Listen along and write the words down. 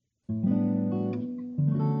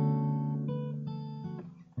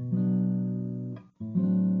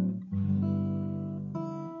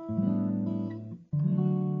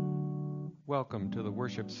welcome to the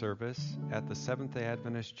worship service at the Seventh-day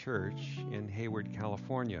Adventist Church in Hayward,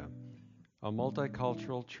 California, a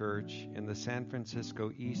multicultural church in the San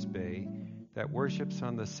Francisco East Bay that worships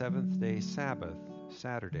on the seventh-day Sabbath,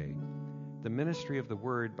 Saturday. The ministry of the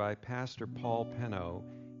Word by Pastor Paul Penno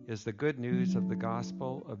is the good news of the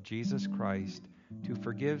gospel of Jesus Christ to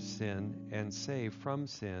forgive sin and save from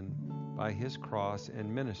sin by his cross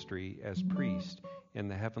and ministry as priest in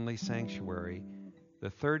the heavenly sanctuary, the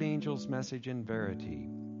third angel's message in verity.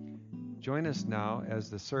 Join us now as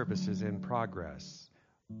the service is in progress.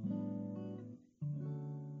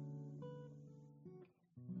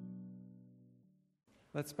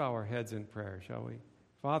 Let's bow our heads in prayer, shall we?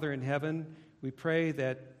 Father in heaven, we pray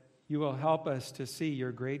that you will help us to see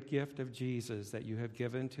your great gift of Jesus that you have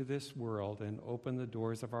given to this world and open the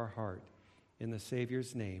doors of our heart. In the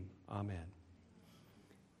Savior's name, amen.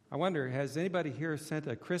 I wonder, has anybody here sent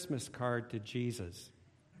a Christmas card to Jesus?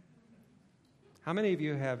 How many of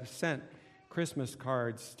you have sent Christmas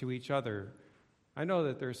cards to each other? I know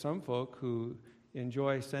that there are some folk who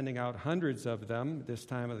enjoy sending out hundreds of them this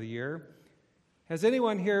time of the year. Has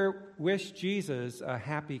anyone here wished Jesus a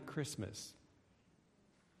happy Christmas?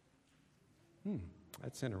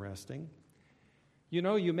 That's interesting. You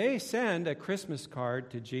know, you may send a Christmas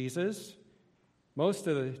card to Jesus. Most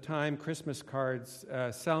of the time, Christmas cards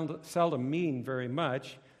seldom mean very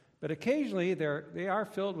much, but occasionally they are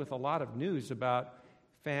filled with a lot of news about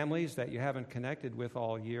families that you haven't connected with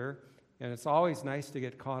all year, and it's always nice to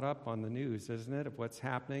get caught up on the news, isn't it, of what's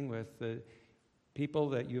happening with the people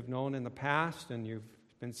that you've known in the past and you've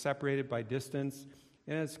been separated by distance,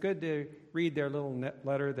 and it's good to read their little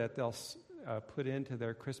letter that they'll put into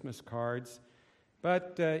their Christmas cards.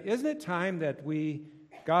 But isn't it time that we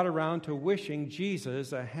got around to wishing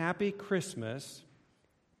Jesus a happy Christmas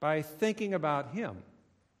by thinking about him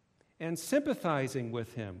and sympathizing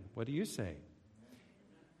with him? What do you say?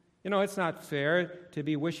 You know, it's not fair to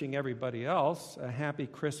be wishing everybody else a happy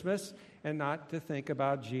Christmas and not to think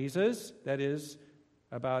about Jesus, that is,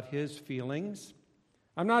 about his feelings.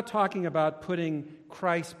 I'm not talking about putting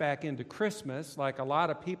Christ back into Christmas like a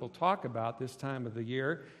lot of people talk about this time of the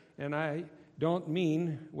year, and I don't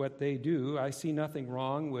mean what they do. I see nothing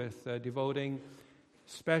wrong with devoting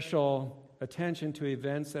special attention to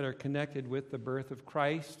events that are connected with the birth of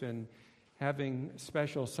Christ and having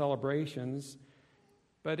special celebrations.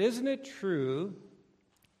 But isn't it true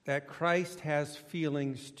that Christ has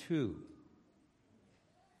feelings too?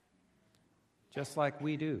 Just like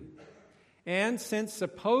we do. And since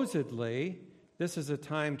supposedly this is a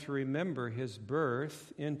time to remember his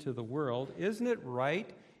birth into the world, isn't it right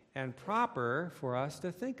and proper for us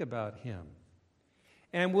to think about him?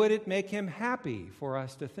 And would it make him happy for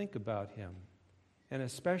us to think about him, and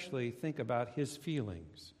especially think about his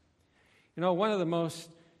feelings? You know, one of the most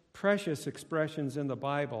precious expressions in the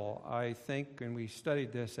Bible, I think, and we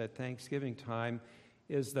studied this at Thanksgiving time,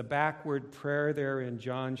 is the backward prayer there in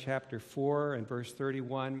John chapter 4 and verse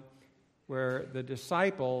 31, where the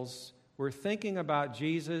disciples were thinking about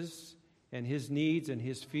Jesus and his needs and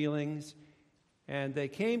his feelings, and they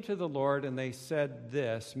came to the Lord and they said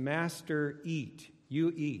this, "Master, eat,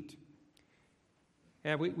 you eat."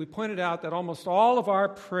 And we pointed out that almost all of our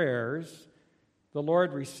prayers the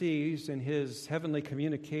Lord receives in his heavenly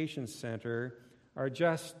communication center are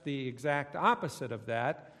just the exact opposite of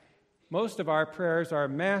that. Most of our prayers are,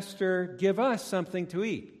 "Master, give us something to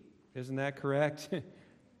eat." Isn't that correct?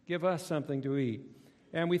 Give us something to eat.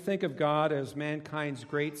 And we think of God as mankind's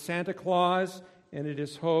great Santa Claus, and it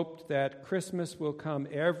is hoped that Christmas will come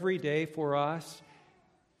every day for us.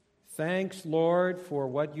 Thanks, Lord, for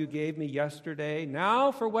what you gave me yesterday.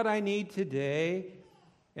 Now for what I need today.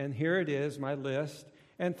 And here it is, my list.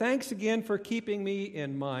 And thanks again for keeping me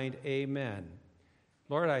in mind. Amen.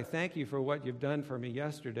 Lord, I thank you for what you've done for me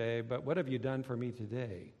yesterday, but what have you done for me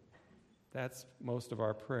today? That's most of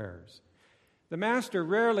our prayers. The Master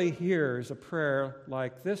rarely hears a prayer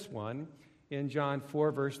like this one in John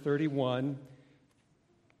 4, verse 31,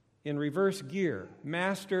 in reverse gear.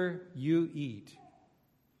 "Master, you eat.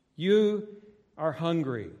 You are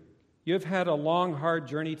hungry. You've had a long, hard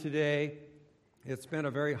journey today. It's been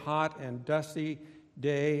a very hot and dusty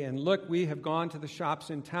day. And look, we have gone to the shops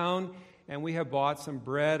in town, and we have bought some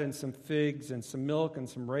bread and some figs and some milk and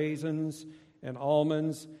some raisins and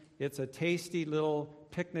almonds. It's a tasty little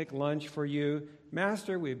picnic lunch for you.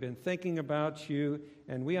 Master, we've been thinking about you,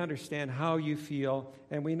 and we understand how you feel,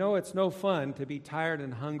 and we know it's no fun to be tired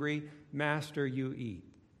and hungry. Master, you eat."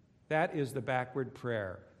 That is the backward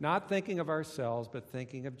prayer. Not thinking of ourselves, but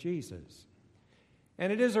thinking of Jesus.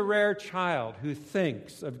 And it is a rare child who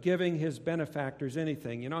thinks of giving his benefactors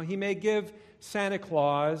anything. You know, he may give Santa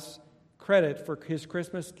Claus credit for his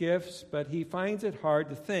Christmas gifts, but he finds it hard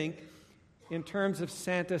to think in terms of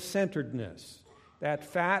Santa-centeredness. That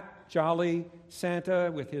fat, jolly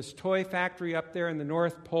Santa with his toy factory up there in the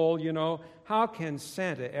North Pole, how can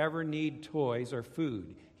Santa ever need toys or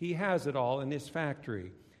food? He has it all in his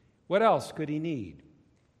factory. What else could he need?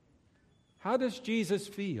 How does Jesus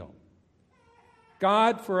feel?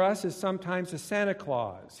 God for us is sometimes a Santa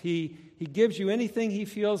Claus. He gives you anything he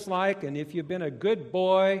feels like, and if you've been a good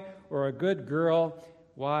boy or a good girl,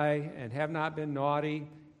 and have not been naughty,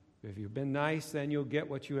 if you've been nice, then you'll get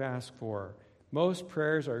what you ask for. Most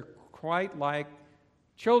prayers are quite like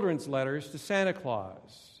children's letters to Santa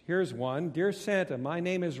Claus. Here's one. Dear Santa, my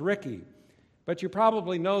name is Ricky, but you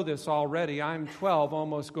probably know this already. I'm 12,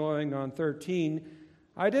 almost going on 13.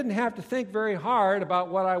 I didn't have to think very hard about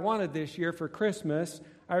what I wanted this year for Christmas.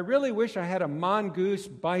 I really wish I had a mongoose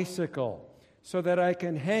bicycle so that I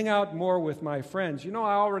can hang out more with my friends. I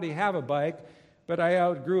already have a bike, but I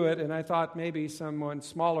outgrew it, and I thought maybe someone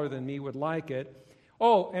smaller than me would like it.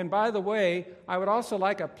 Oh, and by the way, I would also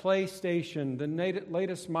like a PlayStation, the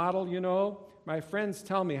latest model, My friends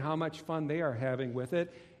tell me how much fun they are having with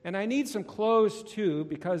it. And I need some clothes, too,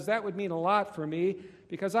 because that would mean a lot for me,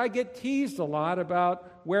 because I get teased a lot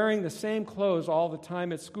about wearing the same clothes all the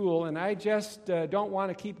time at school, and I just don't want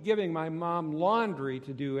to keep giving my mom laundry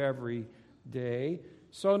to do every day.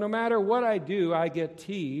 So no matter what I do, I get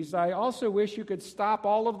teased. I also wish you could stop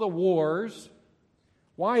all of the wars.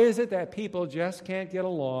 Why is it that people just can't get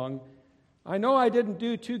along? I know I didn't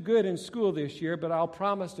do too good in school this year, but I'll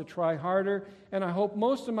promise to try harder, and I hope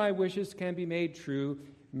most of my wishes can be made true.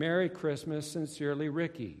 Merry Christmas, sincerely,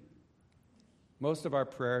 Ricky. Most of our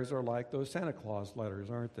prayers are like those Santa Claus letters,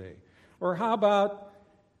 aren't they? Or how about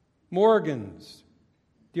Morgan's?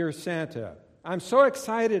 Dear Santa, I'm so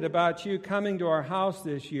excited about you coming to our house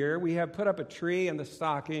this year. We have put up a tree and the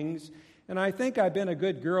stockings, and I think I've been a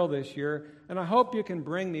good girl this year, and I hope you can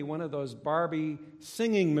bring me one of those Barbie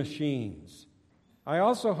singing machines. I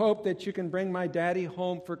also hope that you can bring my daddy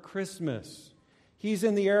home for Christmas. He's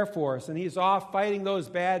in the Air Force, and he's off fighting those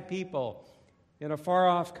bad people in a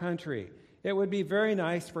far-off country. It would be very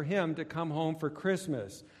nice for him to come home for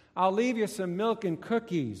Christmas. I'll leave you some milk and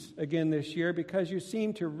cookies again this year because you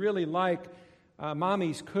seem to really like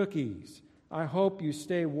Mommy's cookies. I hope you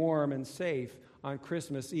stay warm and safe on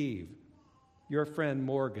Christmas Eve. Your friend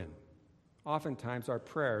Morgan. Oftentimes our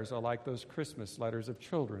prayers are like those Christmas letters of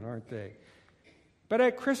children, aren't they? But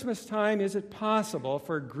at Christmas time, is it possible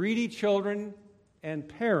for greedy children and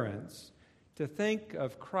parents to think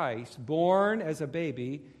of Christ born as a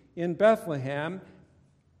baby in Bethlehem,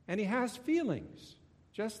 and he has feelings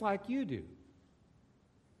just like you do?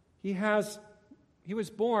 He was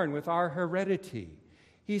born with our heredity.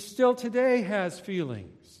 He still today has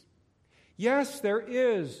feelings. Yes, there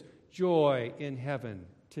is joy in heaven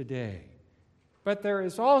today, but there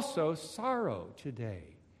is also sorrow today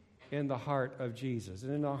in the heart of Jesus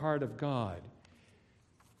and in the heart of God.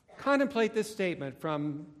 Contemplate this statement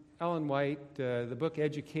from Ellen White, the book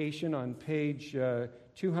Education, on page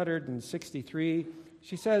 263.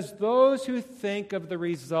 She says, "Those who think of the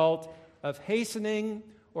result of hastening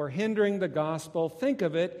or hindering the gospel think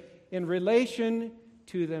of it in relation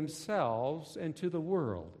to themselves and to the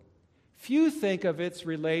world. Few think of its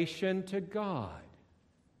relation to God.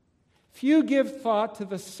 Few give thought to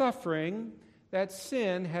the suffering that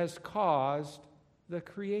sin has caused the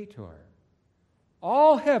Creator.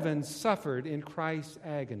 All heaven suffered in Christ's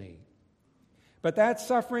agony. But that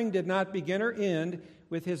suffering did not begin or end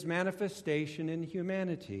with his manifestation in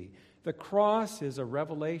humanity. The cross is a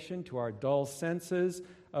revelation to our dull senses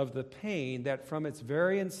of the pain that from its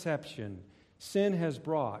very inception sin has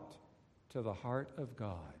brought to the heart of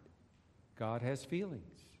God. God has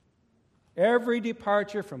feelings. Every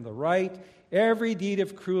departure from the right, every deed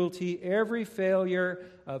of cruelty, every failure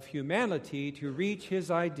of humanity to reach his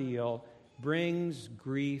ideal brings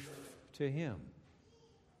grief to him.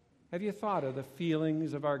 Have you thought of the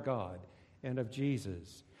feelings of our God and of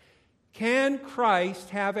Jesus? Can Christ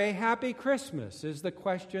have a happy Christmas, is the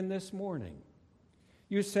question this morning.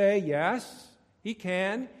 You say, yes, he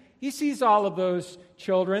can. He sees all of those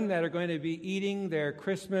children that are going to be eating their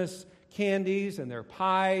Christmas candies and their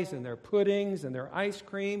pies and their puddings and their ice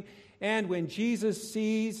cream. And when Jesus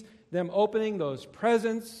sees them opening those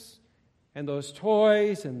presents and those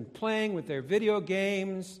toys and playing with their video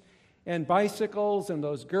games and bicycles and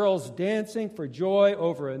those girls dancing for joy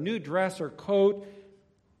over a new dress or coat,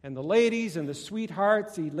 and the ladies and the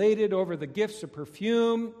sweethearts elated over the gifts of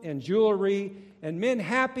perfume and jewelry, and men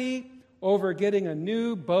happy over getting a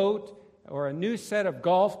new boat or a new set of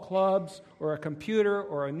golf clubs or a computer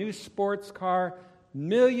or a new sports car,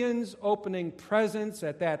 millions opening presents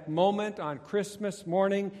at that moment on Christmas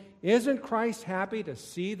morning, isn't Christ happy to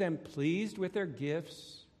see them pleased with their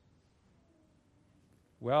gifts?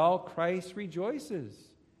 Well, Christ rejoices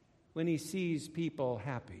when he sees people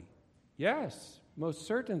happy. Yes, most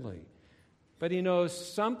certainly. But he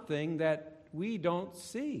knows something that we don't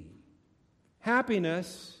see.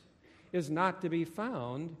 Happiness is not to be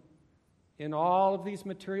found in all of these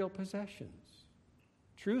material possessions.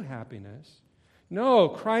 True happiness. No,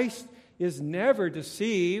 Christ is never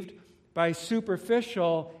deceived by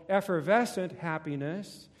superficial, effervescent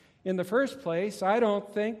happiness. In the first place, I don't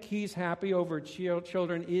think he's happy over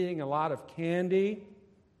children eating a lot of candy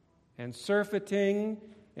and surfeiting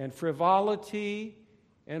and frivolity,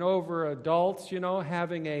 and over adults,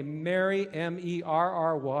 having a merry,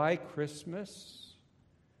 M-E-R-R-Y, Christmas.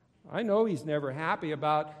 I know he's never happy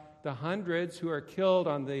about the hundreds who are killed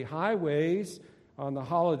on the highways on the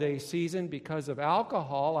holiday season because of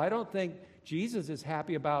alcohol. I don't think Jesus is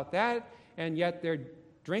happy about that, and yet they're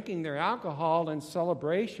drinking their alcohol in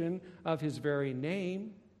celebration of his very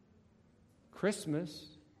name, Christmas.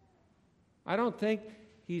 I don't think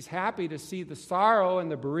he's happy to see the sorrow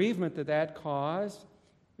and the bereavement that caused.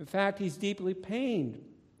 In fact, he's deeply pained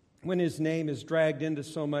when his name is dragged into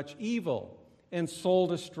so much evil and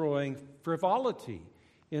soul-destroying frivolity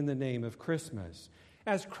in the name of Christmas.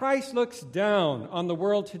 As Christ looks down on the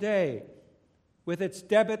world today with its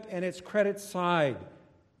debit and its credit side,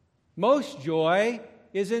 most joy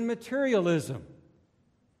is in materialism.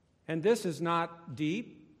 And this is not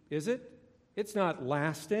deep, is it? It's not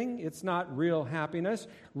lasting. It's not real happiness.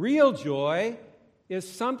 Real joy is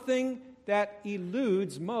something that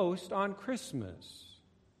eludes most on Christmas.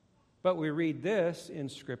 But we read this in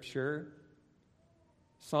Scripture,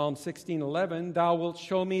 Psalm 16:11, "Thou wilt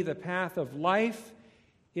show me the path of life.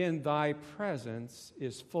 In thy presence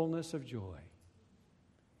is fullness of joy.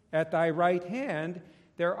 At thy right hand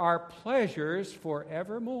there are pleasures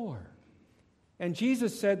forevermore." And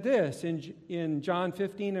Jesus said this in John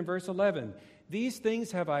 15 and verse 11, "These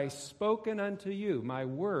things have I spoken unto you, my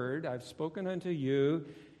word I've spoken unto you,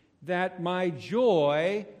 that my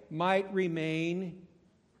joy might remain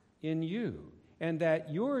in you, and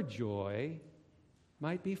that your joy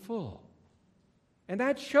might be full." And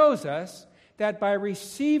that shows us that by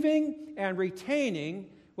receiving and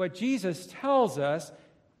retaining what Jesus tells us,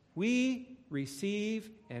 we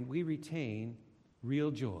receive and we retain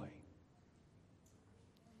real joy.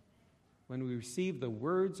 When we receive the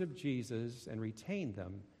words of Jesus and retain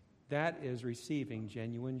them, that is receiving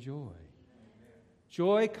genuine joy.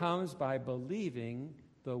 Joy comes by believing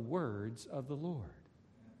the words of the Lord.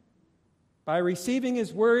 By receiving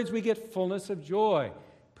his words, we get fullness of joy,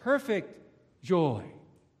 perfect joy.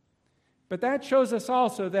 But that shows us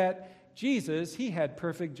also that Jesus, he had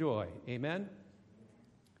perfect joy. Amen?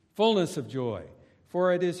 Fullness of joy.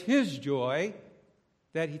 For it is his joy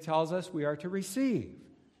that he tells us we are to receive.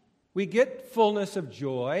 We get fullness of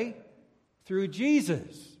joy through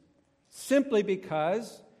Jesus, simply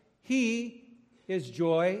because he is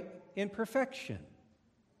joy in perfection.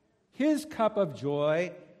 His cup of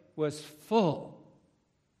joy was full.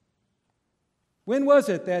 When was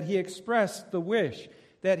it that he expressed the wish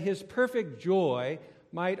that his perfect joy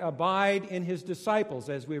might abide in his disciples,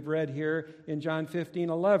 as we've read here in John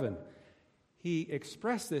 15:11? He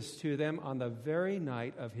expressed this to them on the very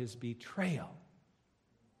night of his betrayal.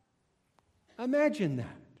 Imagine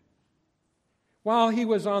that. While he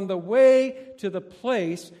was on the way to the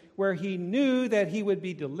place where he knew that he would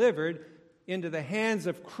be delivered into the hands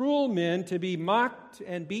of cruel men to be mocked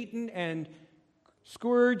and beaten and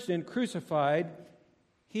scourged and crucified,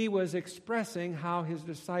 he was expressing how his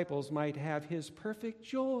disciples might have his perfect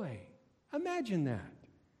joy. Imagine that.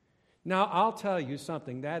 Now, I'll tell you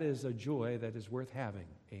something. That is a joy that is worth having.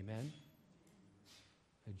 Amen?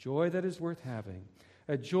 A joy that is worth having.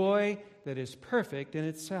 A joy that is perfect in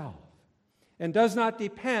itself and does not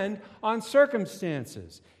depend on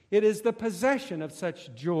circumstances. It is the possession of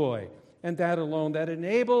such joy, and that alone, that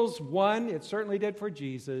enables one, it certainly did for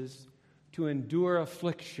Jesus, to endure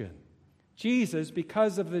affliction. Jesus,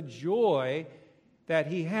 because of the joy that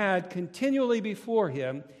he had continually before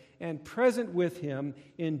him and present with him,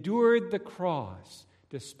 endured the cross,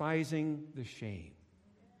 despising the shame.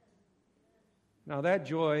 Now that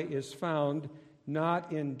joy is found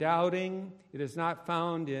not in doubting, it is not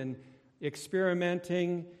found in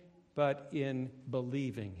experimenting, but in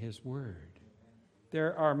believing his word.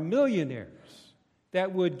 There are millionaires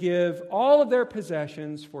that would give all of their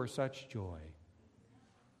possessions for such joy,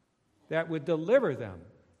 that would deliver them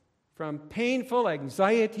from painful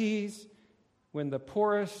anxieties, when the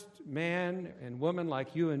poorest man and woman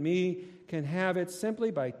like you and me can have it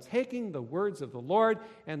simply by taking the words of the Lord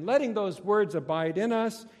and letting those words abide in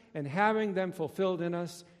us and having them fulfilled in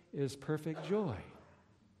us is perfect joy.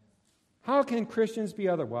 How can Christians be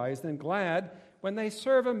otherwise than glad when they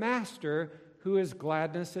serve a master who is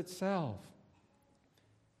gladness itself?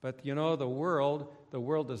 But the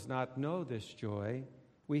world does not know this joy.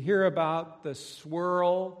 We hear about the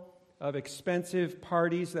swirl of expensive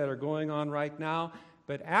parties that are going on right now,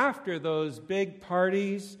 but after those big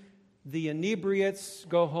parties, the inebriates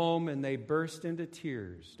go home and they burst into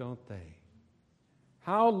tears, don't they?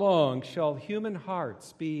 How long shall human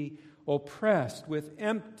hearts be oppressed with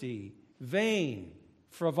empty, vain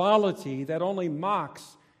frivolity that only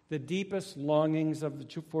mocks the deepest longings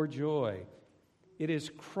for joy? It is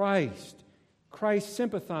Christ. Christ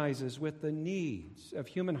sympathizes with the needs of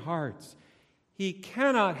human hearts. He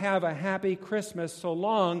cannot have a happy Christmas so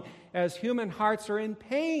long as human hearts are in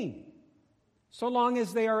pain, so long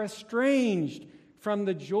as they are estranged from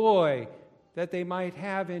the joy that they might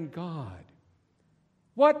have in God.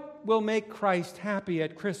 What will make Christ happy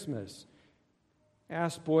at Christmas?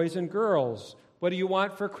 Ask boys and girls, what do you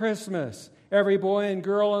want for Christmas? Every boy and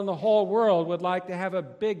girl in the whole world would like to have a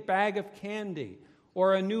big bag of candy,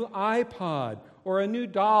 or a new iPod, or a new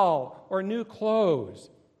doll, or new clothes.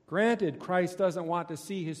 Granted, Christ doesn't want to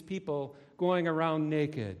see his people going around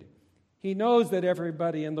naked. He knows that if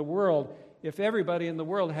everybody in the world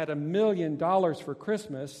had $1 million for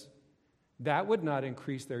Christmas, that would not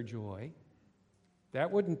increase their joy.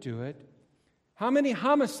 That wouldn't do it. How many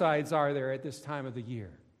homicides are there at this time of the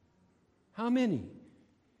year? How many?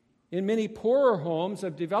 In many poorer homes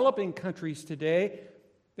of developing countries today,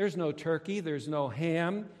 there's no turkey, there's no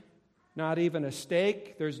ham, not even a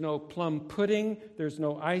steak, there's no plum pudding, there's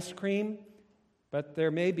no ice cream, but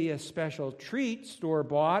there may be a special treat,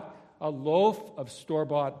 store-bought, a loaf of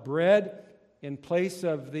store-bought bread in place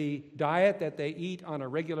of the diet that they eat on a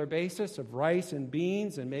regular basis of rice and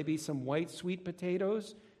beans and maybe some white sweet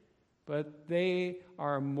potatoes. But they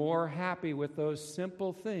are more happy with those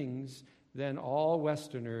simple things than all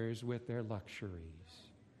Westerners with their luxuries.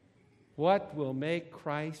 What will make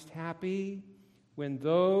Christ happy? When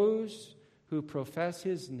those who profess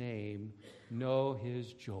his name know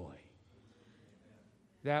his joy.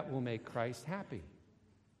 That will make Christ happy.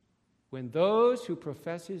 When those who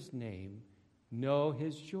profess his name know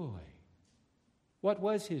his joy. What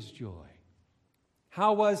was his joy?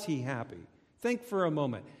 How was he happy? Think for a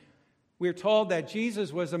moment. We're told that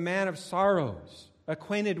Jesus was a man of sorrows,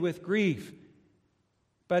 acquainted with grief,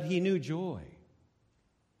 but he knew joy.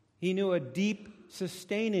 He knew a deep,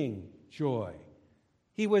 sustaining joy.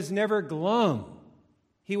 He was never glum.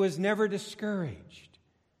 He was never discouraged.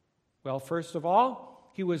 Well, first of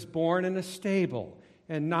all, he was born in a stable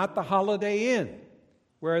and not the Holiday Inn,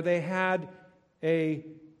 where they had a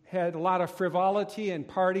lot of frivolity and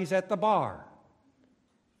parties at the bar.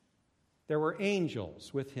 There were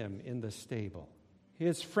angels with him in the stable.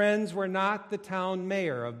 His friends were not the town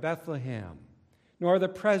mayor of Bethlehem, nor the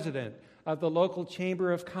president of the local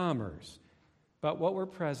chamber of commerce, but what were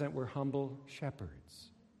present were humble shepherds.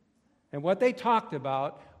 And what they talked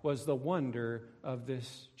about was the wonder of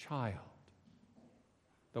this child.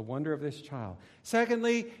 The wonder of this child.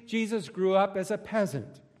 Secondly, Jesus grew up as a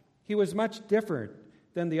peasant. He was much different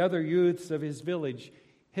than the other youths of his village.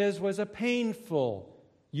 His was a painful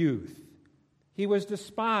youth. He was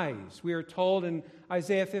despised. We are told in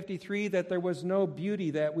Isaiah 53 that there was no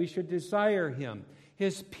beauty that we should desire him.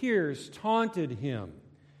 His peers taunted him.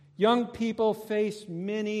 Young people face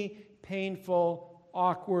many painful,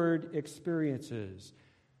 awkward experiences.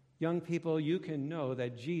 Young people, you can know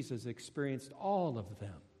that Jesus experienced all of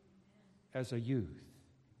them as a youth,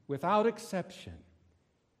 without exception.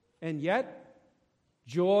 And yet,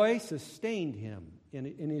 joy sustained him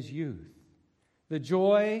in his youth. The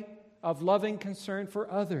joy of loving concern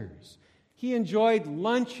for others. He enjoyed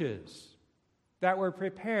lunches that were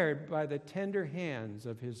prepared by the tender hands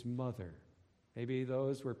of his mother. Maybe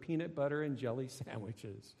those were peanut butter and jelly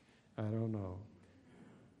sandwiches. I don't know.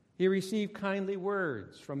 He received kindly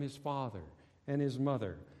words from his father and his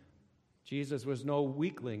mother. Jesus was no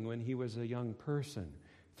weakling when he was a young person.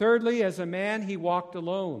 Thirdly, as a man, he walked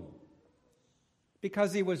alone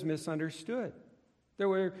because he was misunderstood. There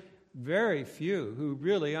were very few who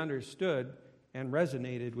really understood and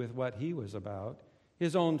resonated with what he was about.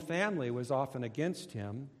 His own family was often against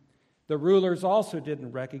him. The rulers also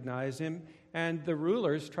didn't recognize him, and the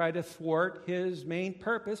rulers tried to thwart his main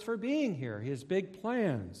purpose for being here, his big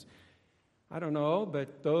plans. I don't know,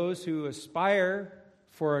 but those who aspire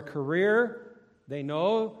for a career, they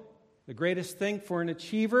know the greatest thing for an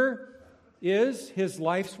achiever is his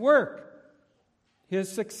life's work,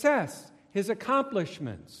 his success, his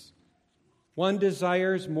accomplishments. One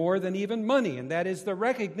desires more than even money, and that is the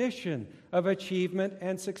recognition of achievement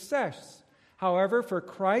and success. However, for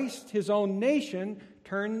Christ, his own nation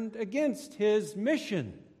turned against his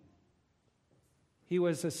mission. He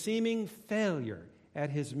was a seeming failure at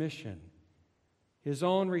his mission. His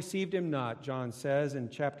own received him not, John says in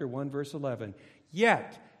chapter 1, verse 11.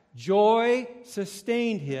 Yet joy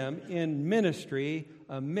sustained him in ministry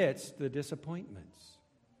amidst the disappointments.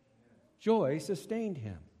 Joy sustained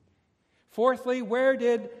him. Fourthly, where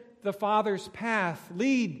did the Father's path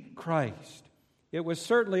lead Christ? It was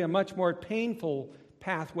certainly a much more painful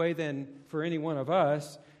pathway than for any one of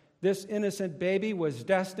us. This innocent baby was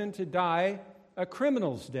destined to die a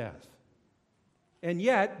criminal's death. And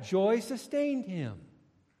yet, joy sustained him.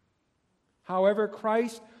 However,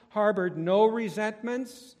 Christ harbored no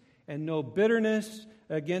resentments and no bitterness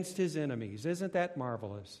against his enemies. Isn't that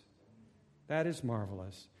marvelous? That is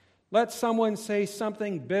marvelous. Let someone say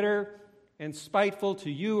something bitter and spiteful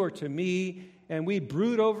to you or to me, and we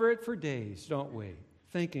brood over it for days, don't we?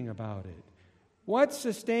 Thinking about it. What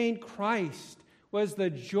sustained Christ was the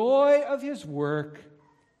joy of his work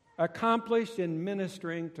accomplished in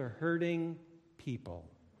ministering to hurting people.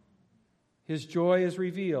 His joy is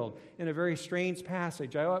revealed in a very strange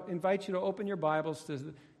passage. I invite you to open your Bibles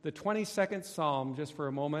to the 22nd Psalm just for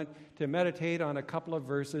a moment to meditate on a couple of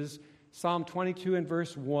verses. Psalm 22 and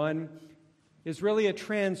verse 1 is really a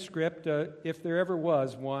transcript, if there ever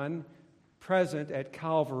was one, present at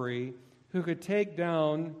Calvary, who could take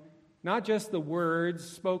down not just the words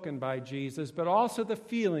spoken by Jesus, but also the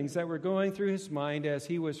feelings that were going through his mind as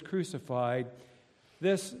he was crucified.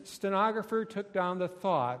 This stenographer took down the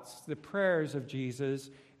thoughts, the prayers of Jesus,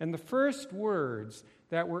 and the first words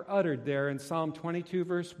that were uttered there in Psalm 22,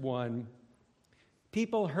 verse 1.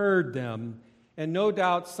 People heard them, and no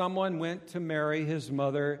doubt someone went to Mary, his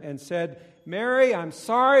mother, and said, "Mary, I'm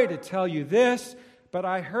sorry to tell you this, but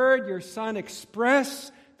I heard your son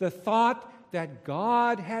express the thought that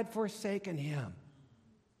God had forsaken him."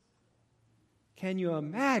 Can you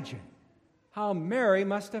imagine how Mary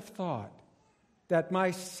must have thought? That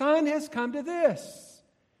my son has come to this.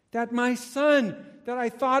 That my son, that I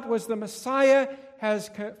thought was the Messiah, has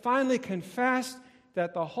finally confessed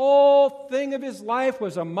that the whole thing of his life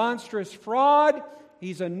was a monstrous fraud.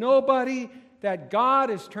 He's a nobody, that God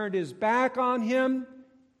has turned his back on him.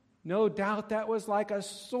 No doubt that was like a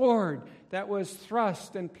sword that was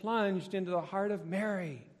thrust and plunged into the heart of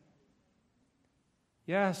Mary.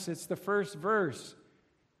 Yes, it's the first verse.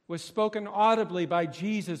 Was spoken audibly by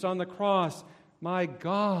Jesus on the cross. My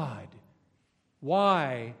God,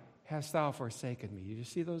 why hast thou forsaken me? Did you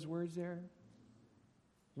see those words there?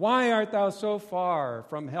 Why art thou so far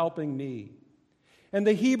from helping me? And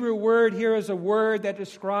the Hebrew word here is a word that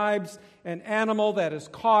describes an animal that is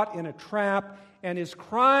caught in a trap and is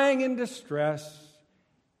crying in distress.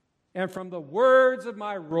 And from the words of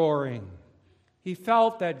my roaring, he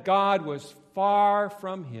felt that God was far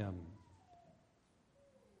from him.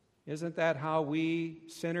 Isn't that how we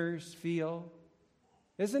sinners feel?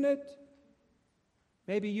 Isn't it?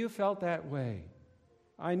 Maybe you felt that way.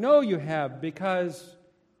 I know you have, because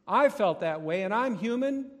I felt that way, and I'm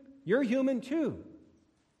human. You're human too.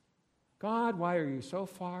 God, why are you so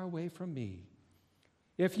far away from me?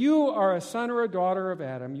 If you are a son or a daughter of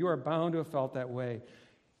Adam, you are bound to have felt that way.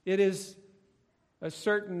 It is a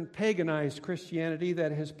certain paganized Christianity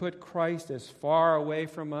that has put Christ as far away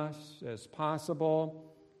from us as possible.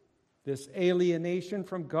 This alienation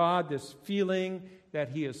from God, this feeling that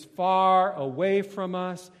he is far away from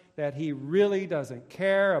us, that he really doesn't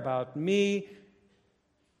care about me.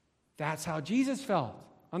 That's how Jesus felt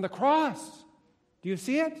on the cross. Do you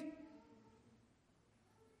see it?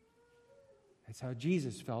 That's how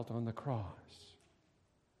Jesus felt on the cross.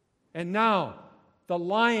 And now, the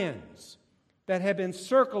lions that have been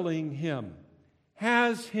circling him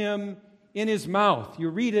has him in his mouth. You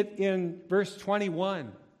read it in verse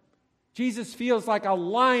 21. Jesus feels like a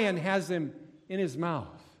lion has him in his mouth.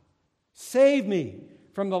 Save me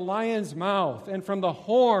from the lion's mouth and from the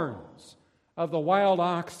horns of the wild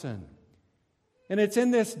oxen. And it's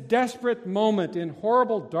in this desperate moment, in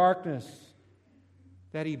horrible darkness,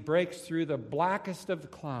 that he breaks through the blackest of the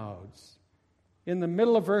clouds. In the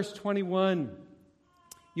middle of verse 21,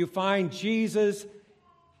 you find Jesus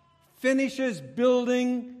finishes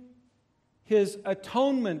building his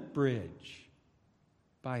atonement bridge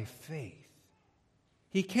by faith.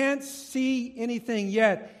 He can't see anything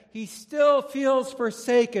yet. He still feels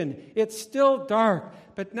forsaken. It's still dark.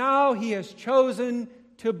 But now he has chosen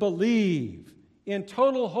to believe in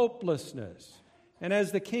total hopelessness. And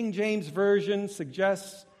as the King James Version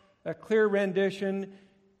suggests a clear rendition,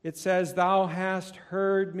 it says, "Thou hast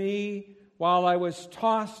heard me while I was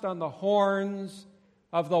tossed on the horns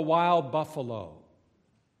of the wild buffalo."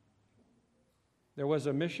 There was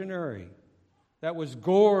a missionary that was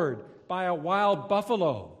gored by a wild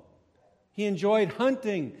buffalo. He enjoyed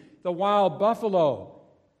hunting the wild buffalo,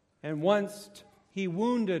 and once he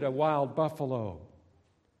wounded a wild buffalo,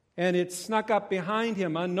 and it snuck up behind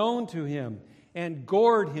him, unknown to him, and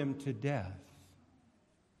gored him to death.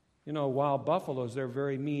 You know, wild buffaloes, they're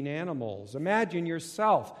very mean animals. Imagine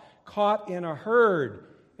yourself caught in a herd,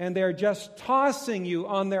 and they're just tossing you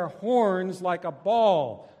on their horns like a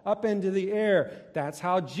ball up into the air. That's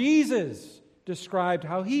how Jesus described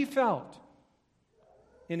how he felt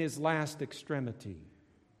in his last extremity.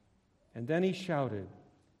 And then he shouted,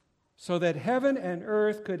 so that heaven and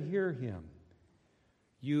earth could hear him,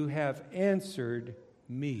 "You have answered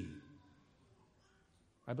me."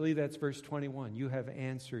 I believe that's verse 21. You have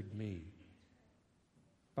answered me.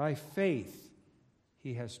 By faith,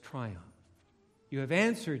 he has triumphed. You have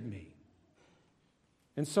answered me.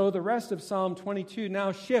 And so the rest of Psalm 22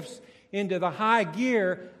 now shifts into the high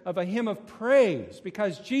gear of a hymn of praise,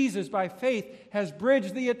 because Jesus, by faith, has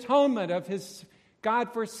bridged the atonement of his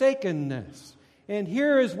God-forsakenness. And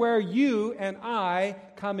here is where you and I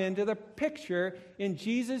come into the picture in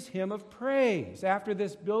Jesus' hymn of praise after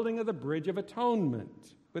this building of the bridge of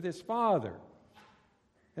atonement with his Father.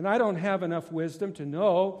 And I don't have enough wisdom to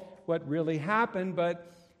know what really happened,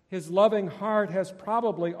 but his loving heart has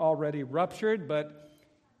probably already ruptured. But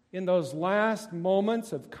in those last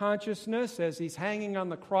moments of consciousness, as he's hanging on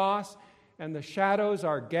the cross and the shadows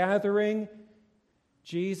are gathering,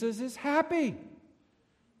 Jesus is happy.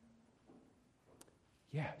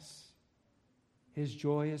 Yes, his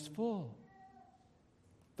joy is full.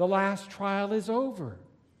 The last trial is over.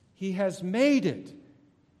 He has made it.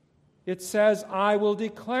 It says, "I will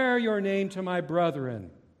declare your name to my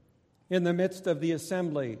brethren in the midst of the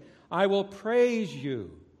assembly. I will praise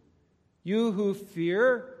you. You who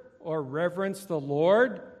fear or reverence the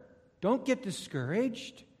Lord, don't get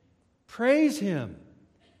discouraged. Praise him.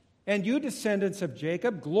 And you descendants of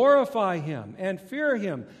Jacob, glorify him and fear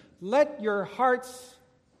him. Let your hearts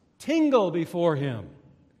tingle before him,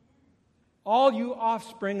 all you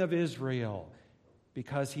offspring of Israel,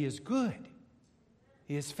 because he is good.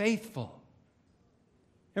 He is faithful."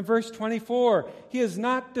 In verse 24, "He has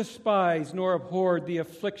not despised nor abhorred the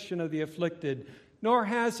affliction of the afflicted, nor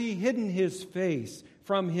has he hidden his face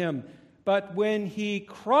from him. But when he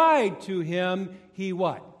cried to him, he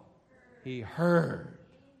what? He heard."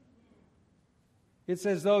 It's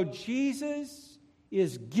as though Jesus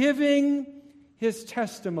is giving his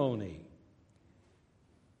testimony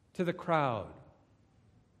to the crowd.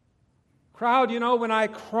 Crowd, you know, when I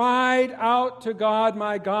cried out to God,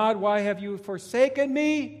 "My God, why have you forsaken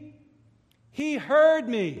me?" He heard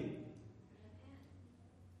me.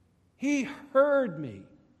 He heard me.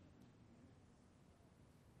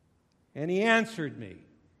 And he answered me.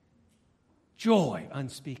 Joy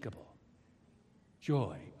unspeakable.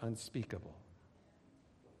 Joy unspeakable.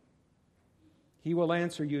 He will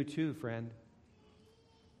answer you too, friend.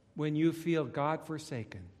 When you feel God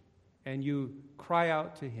forsaken and you cry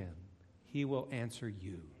out to him, he will answer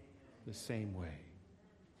you the same way.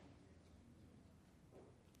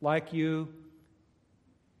 Like you,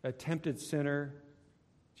 a tempted sinner,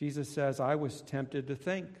 Jesus says, I was tempted to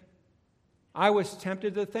think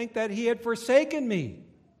that he had forsaken me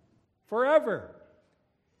forever.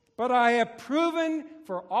 But I have proven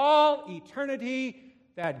for all eternity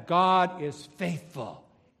that God is faithful.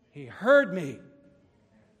 He heard me.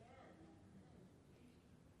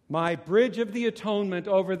 My bridge of the atonement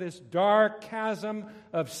over this dark chasm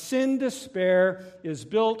of sin despair is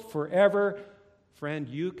built forever. Friend,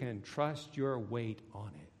 you can trust your weight on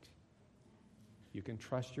it. You can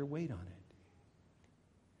trust your weight on it.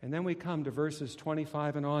 And then we come to verses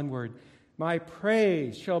 25 and onward. My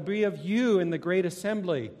praise shall be of you in the great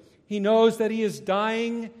assembly. He knows that he is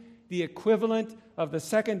dying, the equivalent of the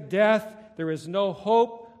second death. There is no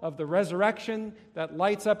hope of the resurrection that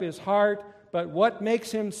lights up his heart. But what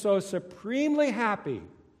makes him so supremely happy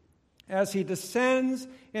as he descends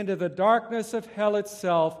into the darkness of hell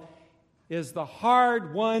itself is the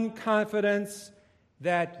hard-won confidence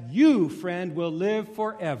that you, friend, will live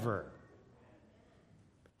forever.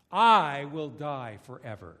 I will die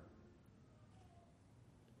forever.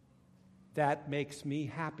 That makes me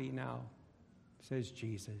happy now, says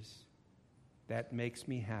Jesus. That makes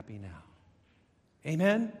me happy now.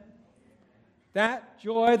 Amen? That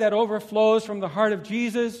joy that overflows from the heart of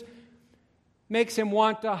Jesus makes him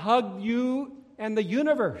want to hug you and the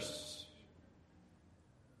universe.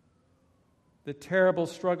 The terrible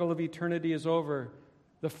struggle of eternity is over.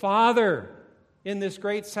 The Father, in this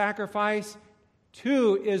great sacrifice,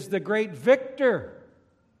 too, is the great victor.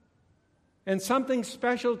 And something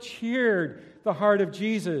special cheered the heart of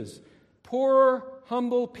Jesus. Poor,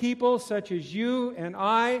 humble people such as you and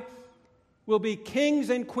I will be kings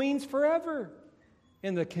and queens forever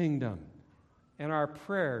in the kingdom. And our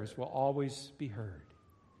prayers will always be heard.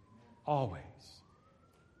 Always.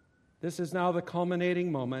 This is now the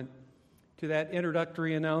culminating moment to that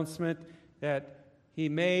introductory announcement that he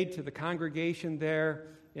made to the congregation there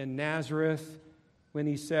in Nazareth when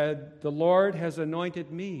he said, "The Lord has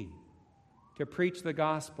anointed me to preach the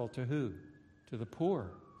gospel to who? To the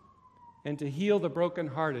poor, and to heal the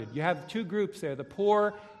brokenhearted." You have two groups there, the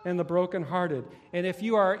poor and the brokenhearted. And if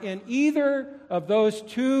you are in either of those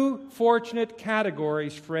two fortunate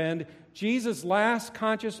categories, friend, Jesus' last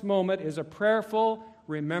conscious moment is a prayerful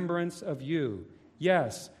remembrance of you.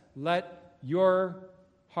 Yes, let your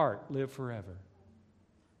heart live forever.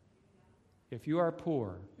 If you are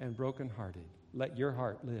poor and brokenhearted, let your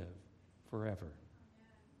heart live forever.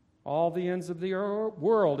 All the ends of the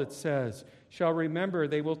world, it says, shall remember.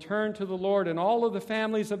 They will turn to the Lord, and all of the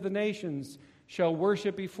families of the nations shall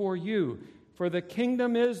worship before you. For the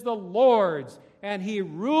kingdom is the Lord's, and he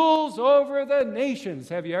rules over the nations.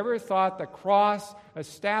 Have you ever thought the cross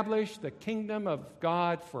established the kingdom of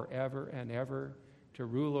God forever and ever to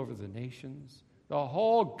rule over the nations? The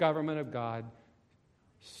whole government of God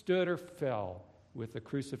stood or fell with the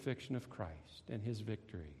crucifixion of Christ and his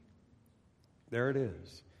victory. There it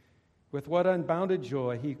is. With what unbounded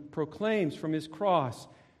joy he proclaims from his cross,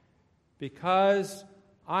 "Because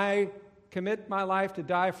I commit my life to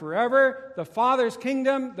die forever, the Father's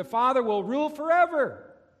kingdom, the Father will rule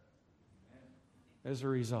forever." As a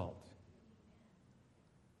result.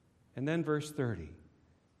 And then verse 30.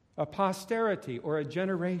 "A posterity," or a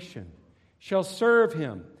generation, "shall serve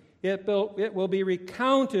him. It will be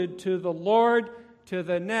recounted to the Lord to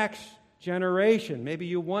the next generation." Maybe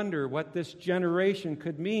you wonder what this generation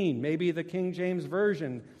could mean. Maybe the King James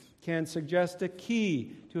Version can suggest a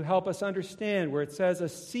key to help us understand where it says, "A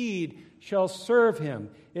seed shall serve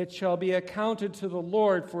him. It shall be accounted to the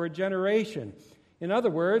Lord for a generation." In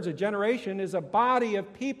other words, a generation is a body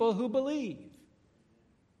of people who believe.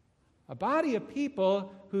 A body of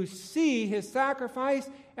people who see his sacrifice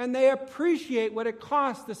and they appreciate what it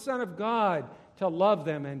cost the Son of God to love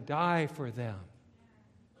them and die for them.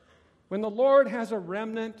 When the Lord has a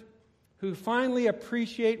remnant who finally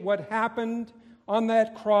appreciate what happened on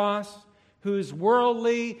that cross, whose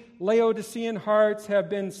worldly Laodicean hearts have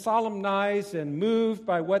been solemnized and moved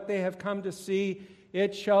by what they have come to see,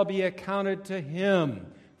 it shall be accounted to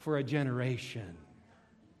him for a generation.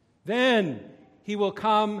 Then he will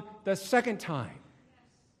come the second time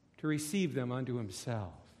to receive them unto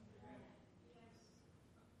himself.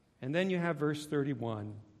 And then you have verse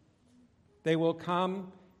 31. "They will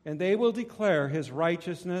come and they will declare his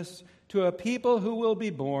righteousness to a people who will be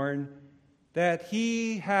born, that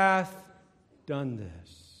he hath done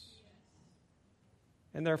this."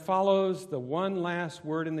 And there follows the one last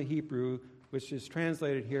word in the Hebrew, which is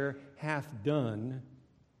translated here, hath done.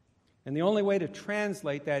 And the only way to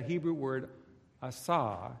translate that Hebrew word,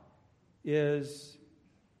 asah, is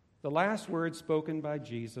the last word spoken by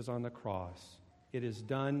Jesus on the cross. It is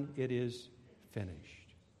done, it is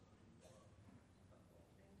finished.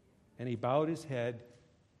 And he bowed his head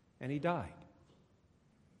and he died.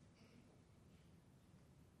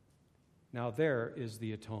 Now there is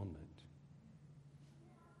the atonement.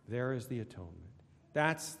 There is the atonement.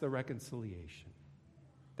 That's the reconciliation.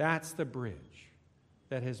 That's the bridge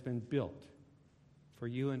that has been built for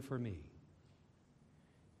you and for me.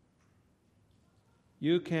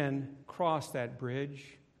 You can cross that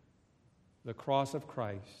bridge, the cross of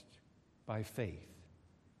Christ, by faith.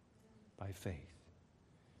 By faith.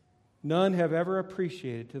 None have ever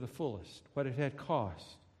appreciated to the fullest what it had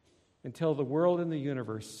cost until the world and the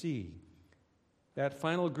universe see that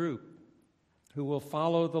final group who will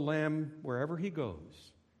follow the Lamb wherever he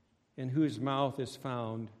goes, in whose mouth is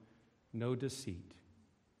found no deceit.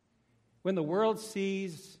 When the world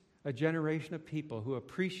sees a generation of people who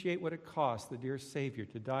appreciate what it cost the dear Savior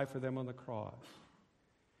to die for them on the cross,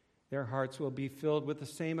 their hearts will be filled with the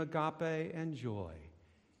same agape and joy,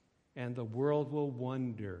 and the world will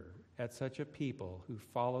wonder at such a people who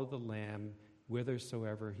follow the Lamb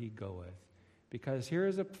whithersoever he goeth. Because here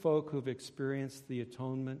is a folk who've experienced the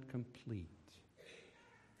atonement complete.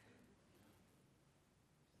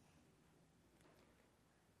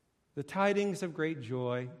 The tidings of great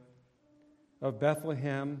joy of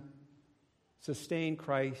Bethlehem sustained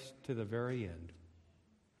Christ to the very end.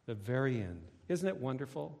 The very end. Isn't it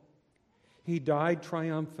wonderful? He died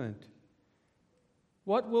triumphant.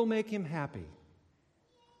 What will make him happy?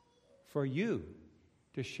 For you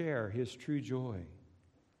to share his true joy.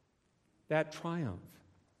 That triumph.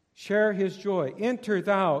 Share his joy. Enter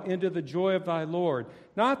thou into the joy of thy Lord.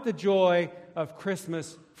 Not the joy of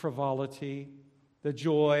Christmas frivolity, the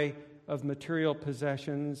joy of material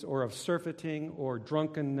possessions or of surfeiting or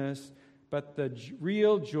drunkenness, but the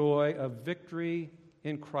real joy of victory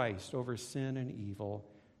in Christ over sin and evil,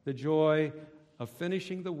 the joy of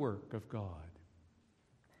finishing the work of God.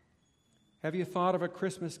 Have you thought of a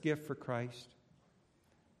Christmas gift for Christ?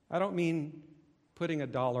 I don't mean putting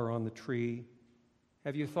 $1 on the tree.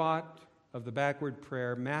 Have you thought of the backward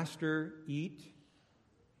prayer, Master, eat?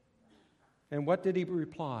 And what did he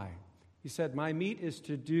reply? He said, my meat is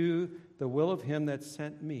to do the will of him that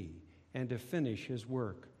sent me and to finish his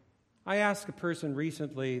work. I asked a person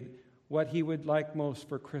recently what he would like most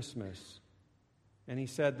for Christmas. And he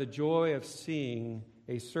said, the joy of seeing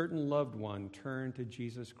a certain loved one turn to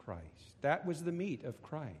Jesus Christ. That was the meat of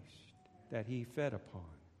Christ that he fed upon.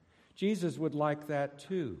 Jesus would like that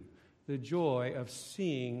too, the joy of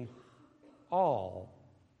seeing all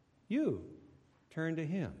you turn to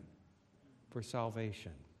him for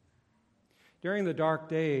salvation. During the dark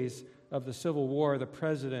days of the Civil War, the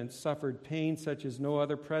president suffered pain such as no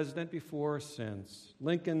other president before or since.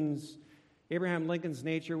 Abraham Lincoln's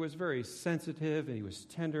nature was very sensitive, and he was a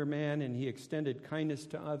tender man, and he extended kindness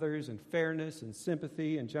to others, and fairness, and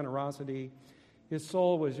sympathy, and generosity. His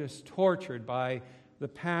soul was just tortured by the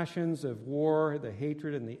passions of war, the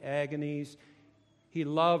hatred, and the agonies. He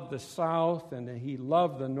loved the South, and he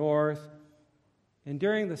loved the North. And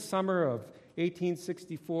during the summer of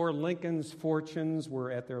 1864, Lincoln's fortunes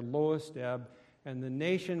were at their lowest ebb, and the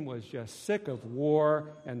nation was just sick of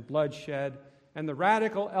war and bloodshed. And the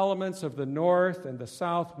radical elements of the North and the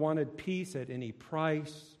South wanted peace at any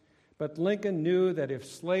price. But Lincoln knew that if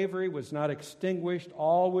slavery was not extinguished,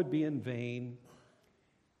 all would be in vain.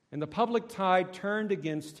 And the public tide turned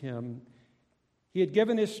against him. He had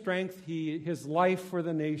given his strength, his life for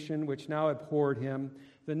the nation, which now abhorred him.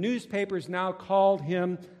 The newspapers now called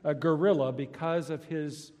him a guerrilla because of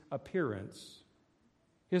his appearance.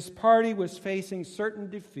 His party was facing certain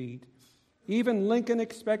defeat. Even Lincoln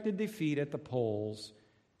expected defeat at the polls.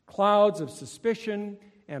 Clouds of suspicion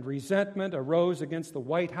and resentment arose against the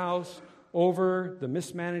White House over the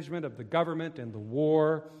mismanagement of the government and the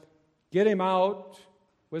war. Get him out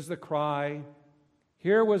was the cry.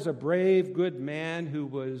 Here was a brave, good man who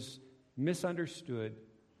was misunderstood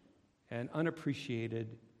and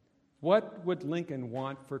unappreciated. What would Lincoln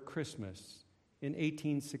want for Christmas in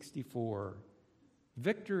 1864?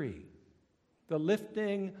 Victory, the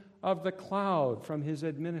lifting of the cloud from his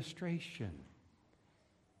administration.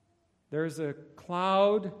 There's a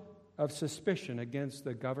cloud of suspicion against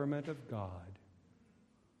the government of God.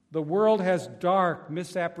 The world has dark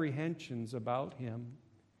misapprehensions about him.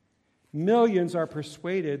 Millions are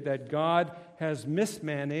persuaded that God has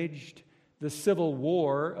mismanaged the civil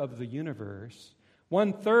war of the universe.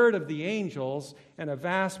 1/3 of the angels and a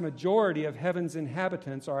vast majority of heaven's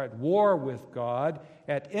inhabitants are at war with God,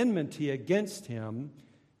 at enmity against him.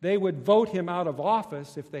 They would vote him out of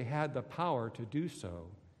office if they had the power to do so.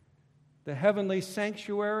 The heavenly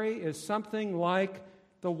sanctuary is something like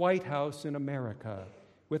the White House in America,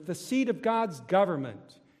 with the seat of God's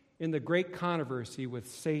government in the great controversy with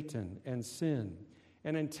Satan and sin.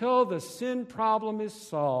 And until the sin problem is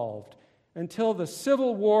solved, until the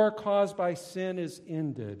civil war caused by sin is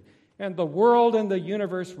ended, and the world and the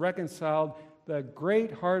universe reconciled, the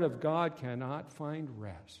great heart of God cannot find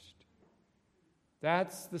rest.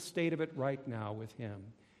 That's the state of it right now with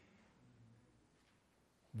him.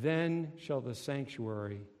 Then shall the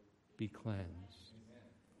sanctuary be cleansed.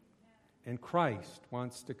 And Christ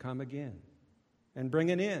wants to come again and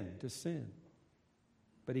bring an end to sin.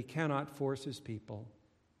 But he cannot force his people.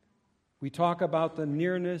 We talk about the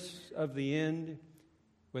nearness of the end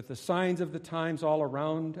with the signs of the times all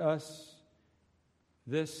around us,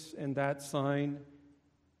 this and that sign.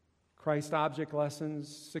 Christ Object Lessons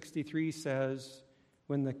 63 says,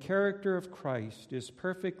 when the character of Christ is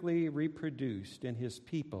perfectly reproduced in his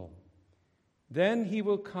people, then he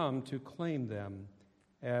will come to claim them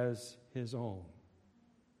as his own.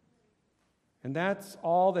 And that's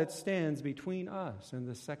all that stands between us and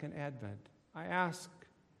the second advent. I ask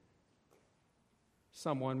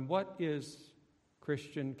someone, what is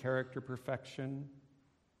Christian character perfection?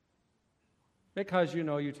 Because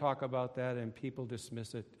you talk about that and people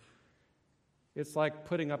dismiss it. It's like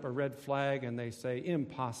putting up a red flag and they say,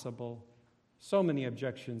 impossible. So many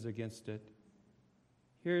objections against it.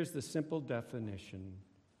 Here's the simple definition.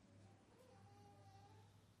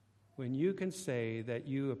 when you can say that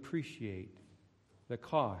you appreciate the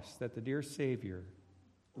cost that the dear Savior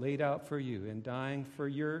laid out for you in dying for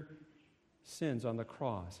your sins on the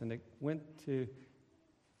cross, and it went to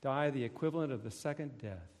die the equivalent of the second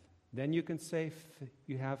death, then you can say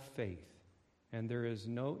you have faith, and there is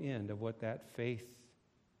no end of what that faith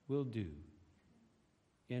will do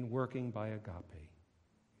in working by agape.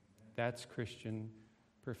 That's Christian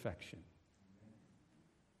perfection.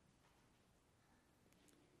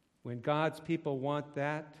 When God's people want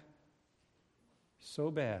that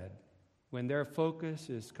so bad, when their focus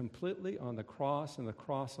is completely on the cross and the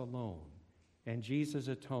cross alone and Jesus'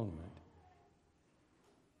 atonement,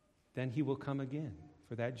 then he will come again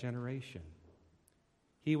for that generation.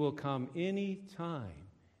 He will come any time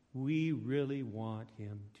we really want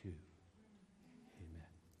him to.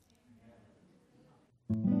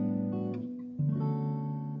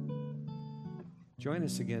 Join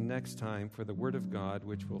us again next time for the Word of God,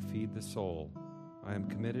 which will feed the soul. I am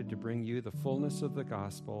committed to bring you the fullness of the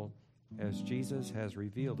gospel as Jesus has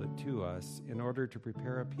revealed it to us in order to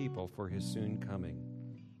prepare a people for his soon coming.